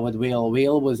did that with Whale.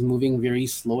 Whale was moving very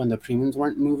slow and the premiums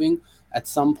weren't moving. At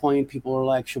some point, people were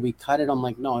like, should we cut it? I'm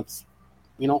like, no, it's,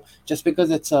 just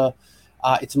because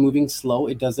it's moving slow,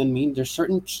 it doesn't mean there's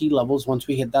certain key levels. Once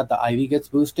we hit that, the IV gets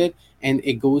boosted and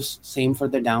it goes same for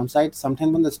the downside.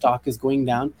 Sometimes when the stock is going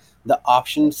down, the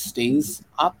option stays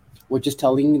up, which is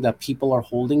telling you that people are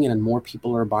holding it and more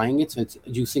people are buying it. So it's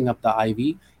juicing up the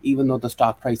IV, even though the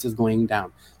stock price is going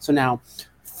down. So now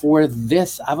for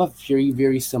this, I have a very,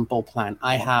 very simple plan.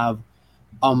 I have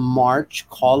a March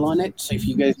call on it. So if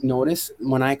you guys notice,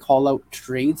 when I call out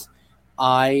trades,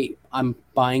 I'm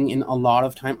buying in a lot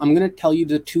of time. I'm gonna tell you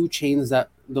the two chains that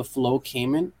the flow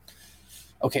came in.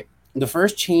 Okay, the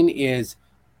first chain is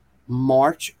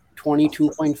March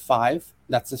 22.5.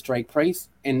 That's the strike price,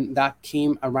 and that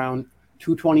came around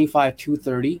 225,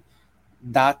 230.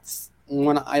 That's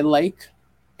one I like.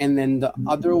 And then the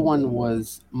other one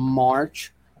was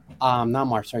March, not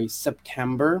March, sorry,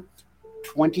 September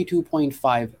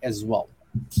 22.5 as well.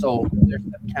 So there's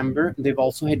September. They've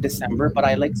also hit December, but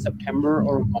I like September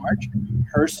or March.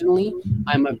 Personally,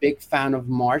 I'm a big fan of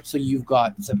March. So you've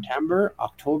got September,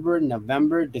 October,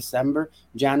 November, December,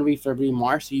 January, February,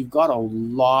 March. So you've got a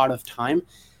lot of time.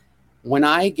 When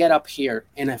I get up here,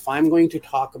 and if I'm going to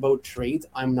talk about trades,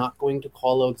 I'm not going to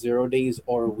call out 0 days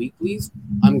or weeklies.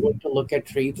 I'm going to look at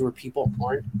trades where people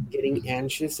aren't getting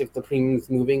anxious if the premium is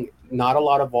moving, not a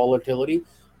lot of volatility.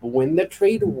 When the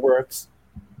trade works,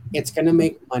 it's going to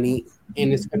make money,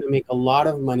 and it's going to make a lot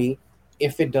of money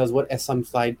if it does what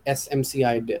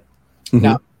SMCI did.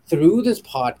 Now, through this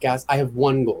podcast, I have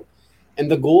one goal,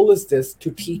 and the goal is this: to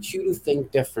teach you to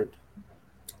think different.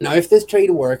 Now, if this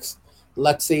trade works,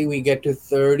 let's say we get to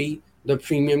 30, the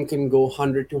premium can go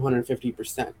 100 to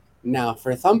 150%. Now,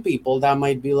 for some people, that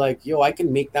might be like, yo, I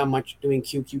can make that much doing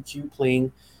QQQ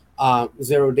playing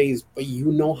 0 days, but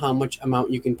you know how much amount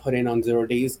you can put in on 0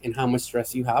 days and how much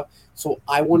stress you have. So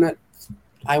I want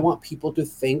people to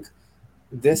think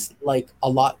this like a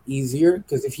lot easier,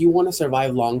 because if you want to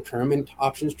survive long term in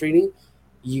options trading,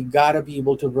 you got to be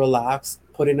able to relax,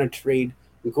 put in a trade,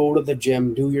 go to the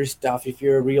gym, do your stuff. If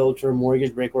you're a realtor,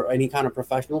 mortgage broker, or any kind of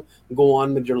professional, go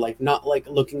on with your life, not like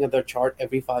looking at the chart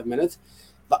every 5 minutes.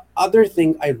 The other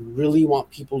thing I really want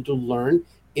people to learn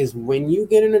is when you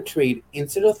get in a trade,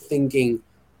 instead of thinking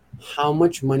how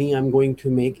much money I'm going to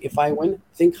make if I win,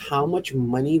 think how much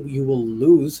money you will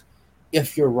lose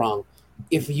if you're wrong.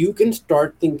 If you can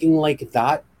start thinking like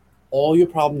that, all your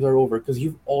problems are over, because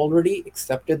you've already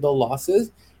accepted the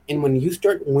losses. And when you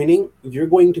start winning, you're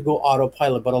going to go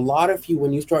autopilot. But a lot of you,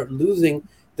 when you start losing,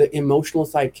 the emotional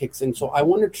side kicks in. So I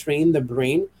want to train the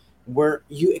brain where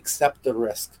you accept the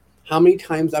risk. How many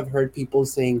times I've heard people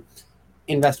saying,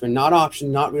 investment, not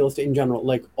option, not real estate in general,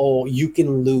 like, oh, you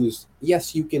can lose.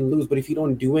 Yes, you can lose, but if you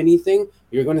don't do anything,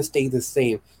 you're going to stay the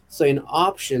same. So in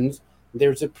options,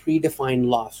 there's a predefined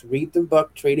loss. Read the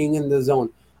book, Trading in the Zone.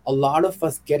 A lot of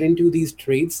us get into these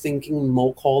trades thinking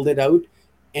Mo called it out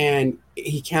and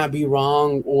he can't be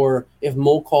wrong, or if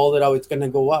Mo called it out, it's going to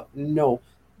go up. No,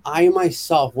 I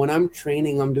myself, when I'm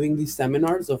training, I'm doing these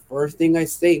seminars, the first thing I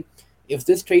say, if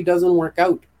this trade doesn't work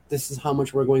out, this is how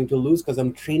much we're going to lose, because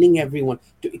I'm training everyone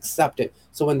to accept it.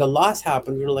 So when the loss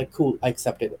happens, you're like, cool, I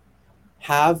accepted it.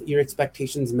 Have your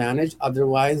expectations managed.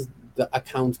 Otherwise, the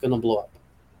account's going to blow up.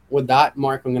 With that,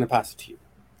 Mark, I'm going to pass it to you.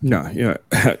 No, yeah.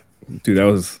 Dude,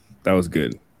 that was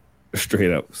good.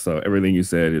 Straight up. So everything you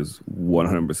said is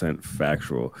 100%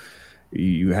 factual.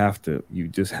 You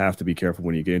just have to be careful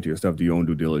when you get into your stuff. Do your own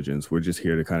due diligence. We're just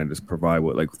here to kind of just provide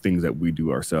what like things that we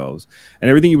do ourselves. And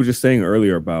everything you were just saying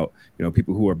earlier about, you know,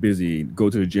 people who are busy, go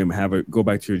to the gym, go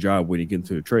back to your job when you get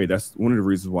into the trade. That's one of the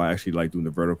reasons why I actually like doing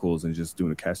the verticals and just doing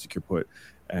the cash secure put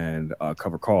and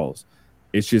cover calls.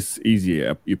 It's just easy.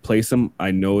 You place them.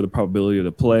 I know the probability of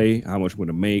the play, how much I'm going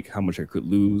to make, how much I could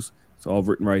lose. It's all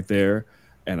written right there.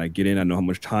 And I get in. I know how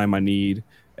much time I need,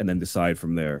 and then decide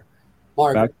from there.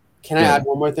 Mark, can I add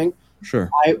one more thing?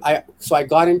 Sure. So I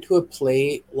got into a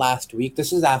play last week.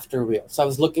 This is after real. So I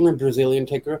was looking at Brazilian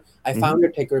ticker. I found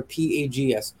a ticker,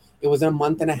 PAGS. It was a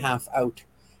month and a half out.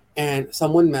 And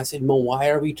someone messaged, Mo, why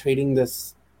are we trading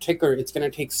this ticker? It's going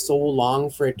to take so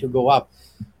long for it to go up.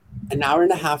 An hour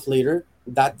and a half later,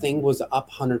 that thing was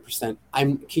up 100%.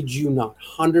 I'm kid you not,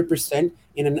 100%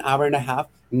 in an hour and a half.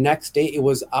 Next day, it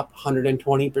was up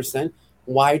 120%.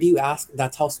 Why do you ask?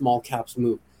 That's how small caps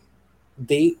move.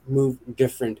 They move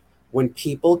different. When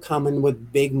people come in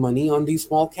with big money on these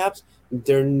small caps,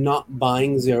 they're not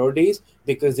buying 0 days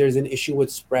because there's an issue with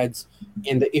spreads.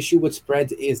 And the issue with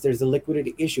spreads is there's a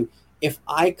liquidity issue. If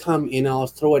I come in, I'll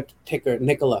throw a ticker,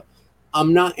 Nikola.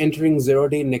 I'm not entering 0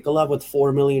 day Nikola with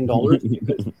 $4 million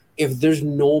because if there's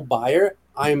no buyer,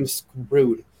 I'm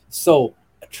screwed. So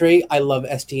Trey, I love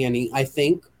STNE. I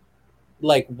think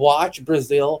like watch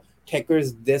Brazil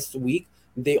tickers this week.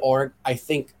 They are, I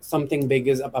think something big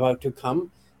is about to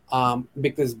come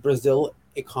because Brazil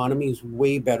economy is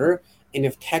way better. And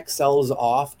if tech sells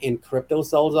off and crypto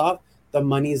sells off, the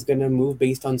money is going to move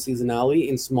based on seasonality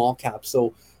in small caps.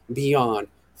 So Beyond,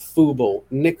 Fubo,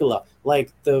 Nikola,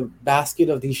 like the basket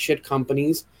of these shit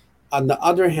companies. On the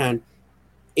other hand,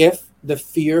 if the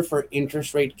fear for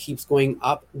interest rate keeps going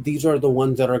up, these are the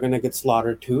ones that are going to get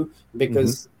slaughtered too,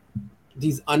 because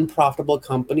these unprofitable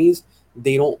companies,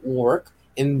 they don't work.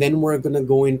 And then we're going to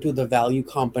go into the value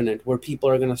component where people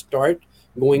are going to start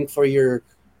going for your,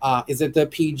 is it the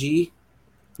PG?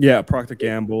 Yeah, Procter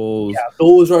Gamble's, Yeah,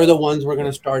 those are the ones we're going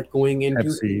to start going into.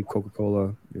 Pepsi,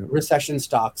 Coca-Cola. Yeah. Recession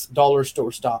stocks, dollar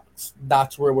store stocks.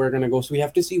 That's where we're going to go. So we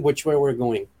have to see which way we're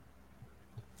going.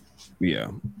 Yeah.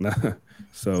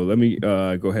 So let me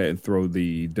go ahead and throw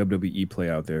the WWE play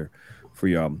out there for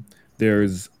y'all.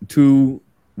 There's two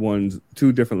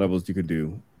different levels you could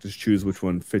do. Just choose which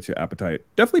one fits your appetite.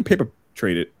 Definitely paper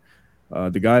trade it.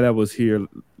 The guy that was here,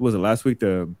 was it last week?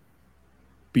 The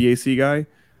BAC guy?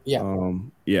 Yeah.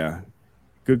 Yeah.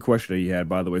 Good question that he had,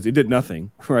 by the way. It did nothing,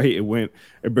 right?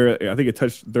 It barely, I think it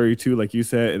touched 32, like you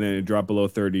said, and then it dropped below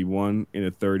 31 in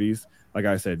the 30s, like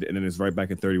I said, and then it's right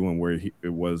back at 31 where it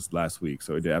was last week.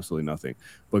 So it did absolutely nothing.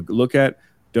 But look at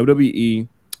WWE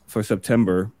for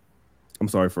September. I'm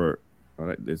sorry for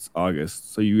it's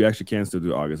August. So you actually can still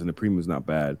do August, and the premium is not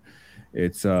bad.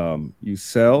 It's you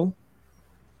sell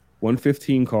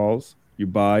 115 calls, you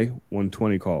buy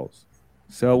 120 calls.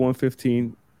 Sell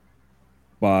 115,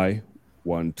 buy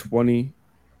 120,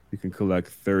 you can collect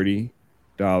 $30,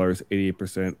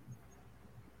 88%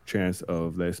 chance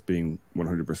of this being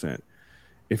 100%.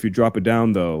 If you drop it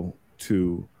down though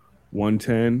to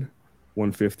 110,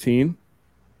 115,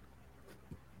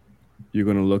 you're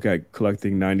going to look at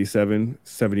collecting 97,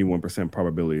 71%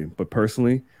 probability. But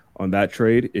personally, on that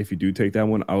trade, if you do take that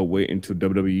one, I would wait until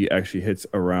WWE actually hits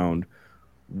around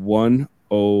around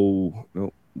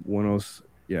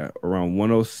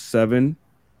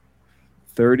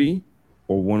 107.30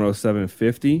 or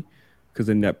 107.50, because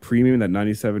then that premium, that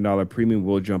 $97 premium,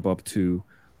 will jump up to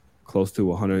close to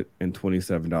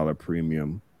 $127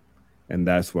 premium, and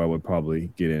that's where I would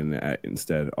probably get in at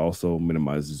instead. Also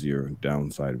minimizes your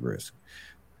downside risk.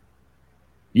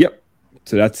 Yep.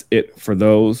 So that's it for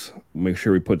those. Make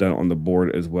sure we put that on the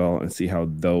board as well and see how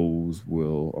these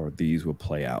will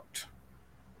play out.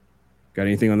 Got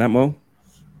anything on that, Mo?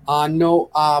 No,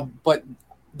 but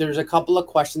there's a couple of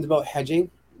questions about hedging.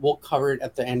 We'll cover it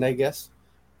at the end, I guess.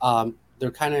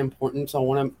 They're kind of important. So I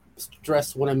want to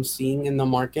stress what I'm seeing in the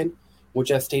market,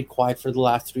 which I've stayed quiet for the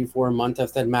last 3-4 months. I've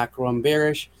said macro, I'm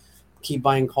bearish. Keep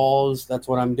buying calls. That's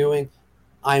what I'm doing.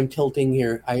 I'm tilting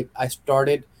here. I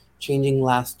started changing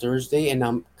last Thursday, and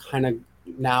I'm kind of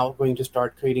now going to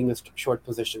start creating a short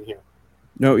position here.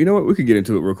 No, you know what? We could get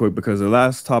into it real quick because the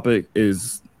last topic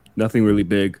is nothing really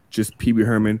big. Just Pee Wee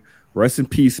Herman. Rest in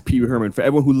peace, Pee Wee Herman. For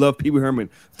everyone who loved Pee Wee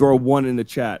Herman, throw a 1 in the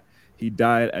chat. He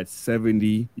died at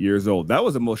 70 years old. That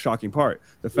was the most shocking part.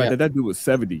 The fact that dude was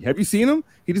 70. Have you seen him?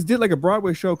 He just did like a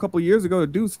Broadway show a couple of years ago. The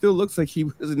dude still looks like he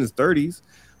was in his 30s.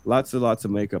 Lots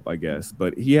of makeup, I guess.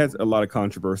 But he has a lot of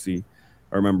controversy.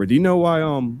 I remember. Do you know why?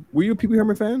 Were you a Pee Wee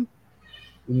Herman fan?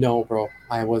 No, bro,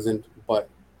 I wasn't. But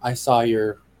I saw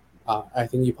your. I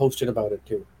think you posted about it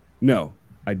too. No,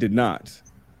 I did not.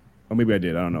 Or maybe I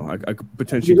did. I don't know. I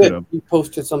potentially could have. You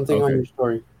posted something on your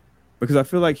story. Because I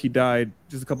feel like he died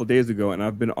just a couple of days ago, and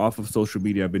I've been off of social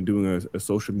media. I've been doing a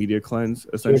social media cleanse,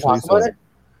 essentially. Can you talk about it?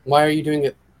 Why are you doing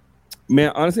it?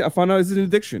 Man, honestly, I found out it's an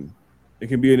addiction. It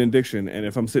can be an addiction. And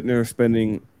if I'm sitting there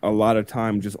spending a lot of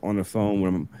time just on the phone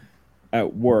when I'm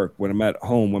at work, when I'm at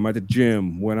home, when I'm at the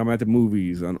gym, when I'm at the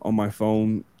movies, on my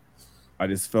phone, I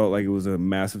just felt like it was a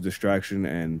massive distraction,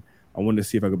 and I wanted to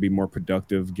see if I could be more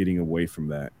productive getting away from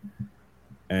that.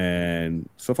 And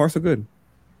so far, so good.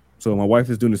 So my wife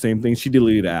is doing the same thing. She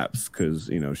deleted apps because,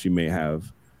 she may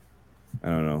have, I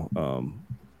don't know,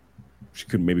 she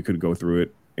could go through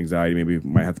it, anxiety, maybe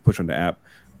might have to push on the app.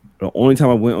 The only time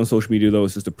I went on social media, though,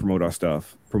 is just to promote our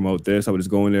stuff, promote this. I would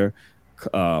just go in there,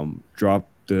 drop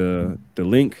the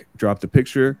link, drop the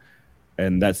picture,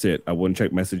 and that's it. I wouldn't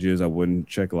check messages. I wouldn't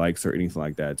check likes or anything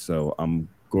like that. So I'm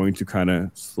going to kind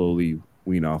of slowly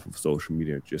wean off of social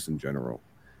media just in general.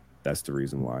 That's the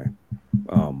reason why.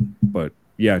 But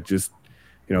yeah, just,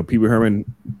 Pee Wee Herman,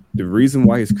 the reason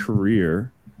why his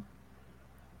career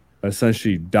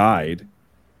essentially died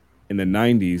in the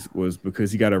 90s was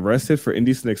because he got arrested for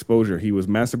indecent exposure. He was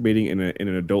masturbating in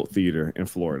an adult theater in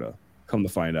Florida, come to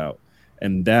find out.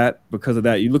 And because of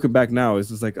that, you looking back now, it's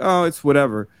just like, oh, it's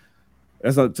whatever.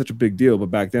 That's not such a big deal.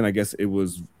 But back then, I guess it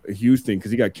was a huge thing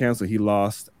because he got canceled. He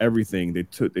lost everything. They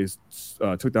took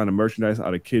down the merchandise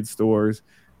out of kids' stores.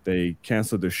 They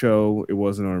canceled the show. It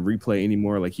wasn't on replay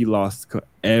anymore. Like, he lost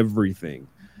everything.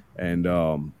 And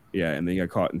and then he got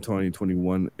caught in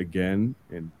 2021 again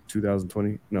in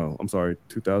 2020. No, I'm sorry,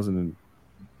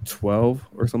 2012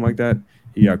 or something like that.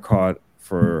 He got caught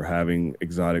for having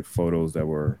exotic photos that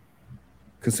were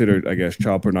considered, I guess,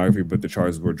 child pornography, but the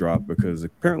charges were dropped because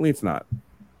apparently it's not.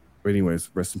 But anyways,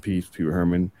 rest in peace, Pee Wee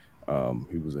Herman.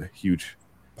 He was a huge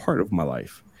part of my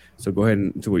life. So go ahead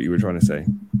into what you were trying to say.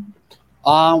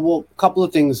 Well, a couple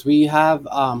of things. We have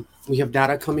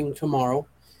data coming tomorrow,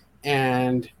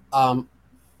 and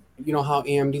you know how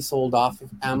AMD sold off. If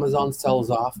Amazon sells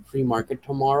off pre-market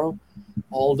tomorrow,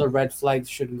 all the red flags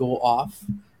should go off.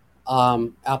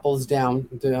 Apple's down.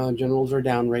 The generals are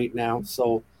down right now,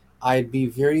 so I'd be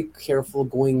very careful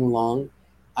going long.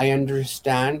 I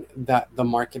understand that the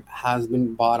market has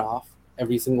been bought off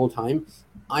every single time.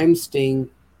 I'm staying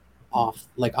off.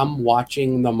 Like, I'm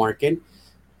watching the market.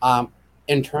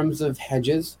 In terms of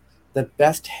hedges, the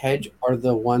best hedge are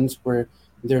the ones where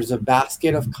there's a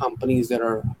basket of companies that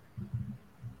are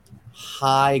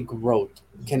high growth.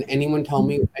 Can anyone tell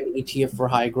me an ETF for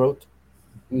high growth?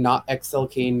 Not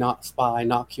XLK, not SPY,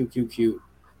 not QQQ.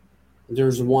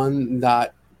 There's one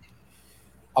that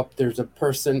there's a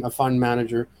fund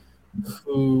manager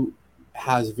who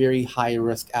has very high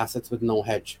risk assets with no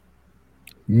hedge.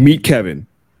 Meet Kevin.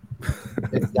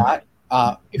 It's that.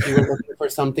 If you were looking for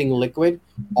something liquid,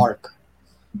 ARK.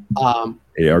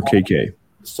 ARKK.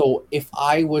 So if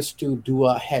I was to do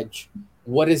a hedge,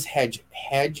 what is hedge?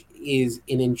 Hedge is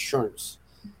in insurance.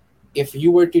 If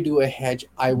you were to do a hedge,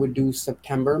 I would do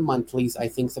September monthlies, I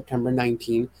think September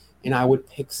 19, and I would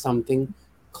pick something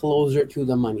closer to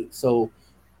the money. So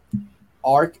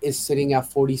ARK is sitting at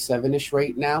 47-ish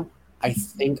right now. I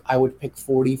think I would pick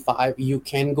 45. You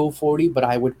can go 40, but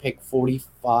I would pick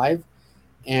 45.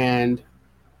 And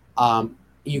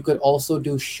you could also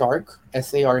do Shark,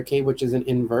 SARK, which is an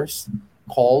inverse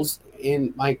calls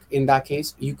in that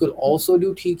case. You could also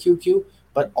do TQQ,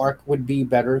 but ARK would be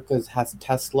better because it has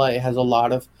Tesla. It has a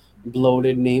lot of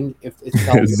bloated names. If it's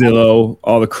Zillow,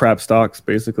 all the crap stocks,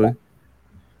 basically.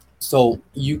 So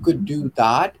you could do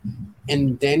that,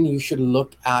 and then you should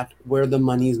look at where the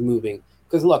money is moving.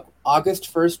 Because look,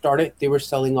 August 1st started, they were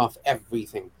selling off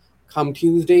everything. Come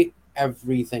Tuesday,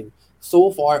 everything.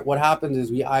 So far, what happens is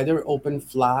we either open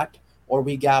flat or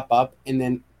we gap up, and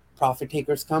then profit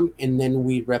takers come, and then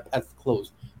we rip at the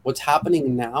close. What's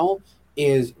happening now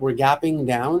is we're gapping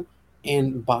down,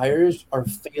 and buyers are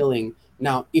failing.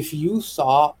 Now, if you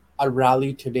saw a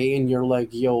rally today and you're like,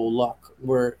 yo, look,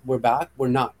 we're back, we're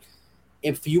not.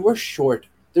 If you were short,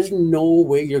 there's no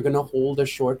way you're going to hold a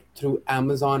short through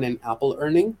Amazon and Apple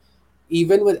earning.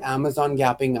 Even with Amazon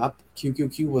gapping up,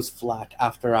 QQQ was flat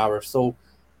after hours. So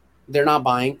they're not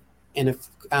buying. And if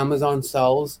Amazon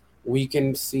sells, we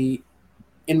can see,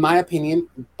 in my opinion,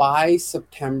 by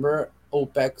September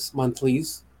OPEX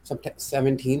monthlies,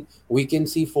 17, we can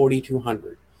see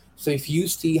 4,200. So if you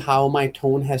see how my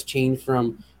tone has changed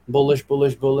from bullish,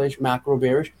 macro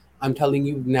bearish, I'm telling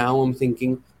you now, I'm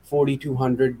thinking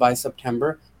 4,200 by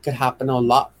September could happen a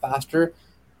lot faster.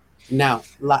 Now,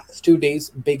 last 2 days,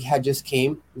 big hedges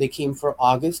came. They came for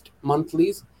August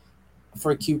monthlies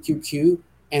for QQQ,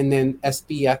 and then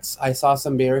SPX. I saw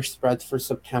some bearish spreads for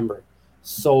September.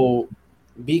 So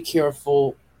be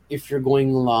careful if you're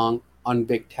going long on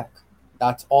big tech.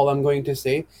 That's all I'm going to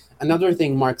say. Another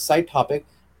thing, Mark, side topic.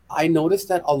 I noticed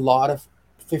that a lot of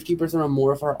 50% or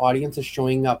more of our audience is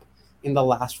showing up in the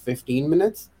last 15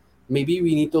 minutes. Maybe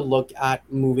we need to look at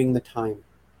moving the time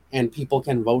and people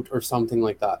can vote or something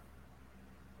like that.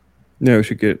 Yeah, we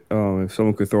should get, if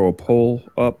someone could throw a poll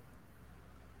up,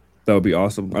 that would be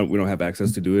awesome. We don't have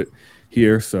access to do it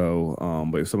here. So,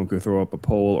 but if someone could throw up a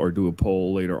poll or do a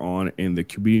poll later on in the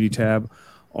community tab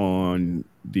on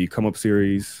the Come Up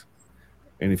series.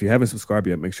 And if you haven't subscribed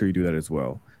yet, make sure you do that as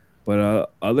well. But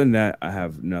other than that, I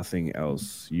have nothing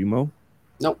else. You, Mo?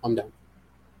 Nope, I'm done.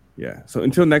 Yeah. So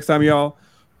until next time, y'all,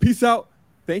 peace out.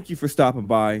 Thank you for stopping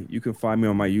by. You can find me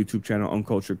on my YouTube channel,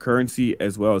 Uncultured Currency,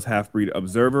 as well as Half Breed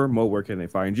Observer. Mo, where can they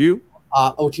find you?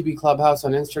 OTB Clubhouse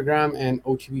on Instagram and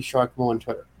OTB Shark Mo on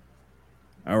Twitter.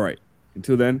 All right.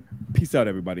 Until then, peace out,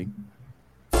 everybody.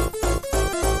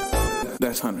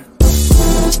 That's 100.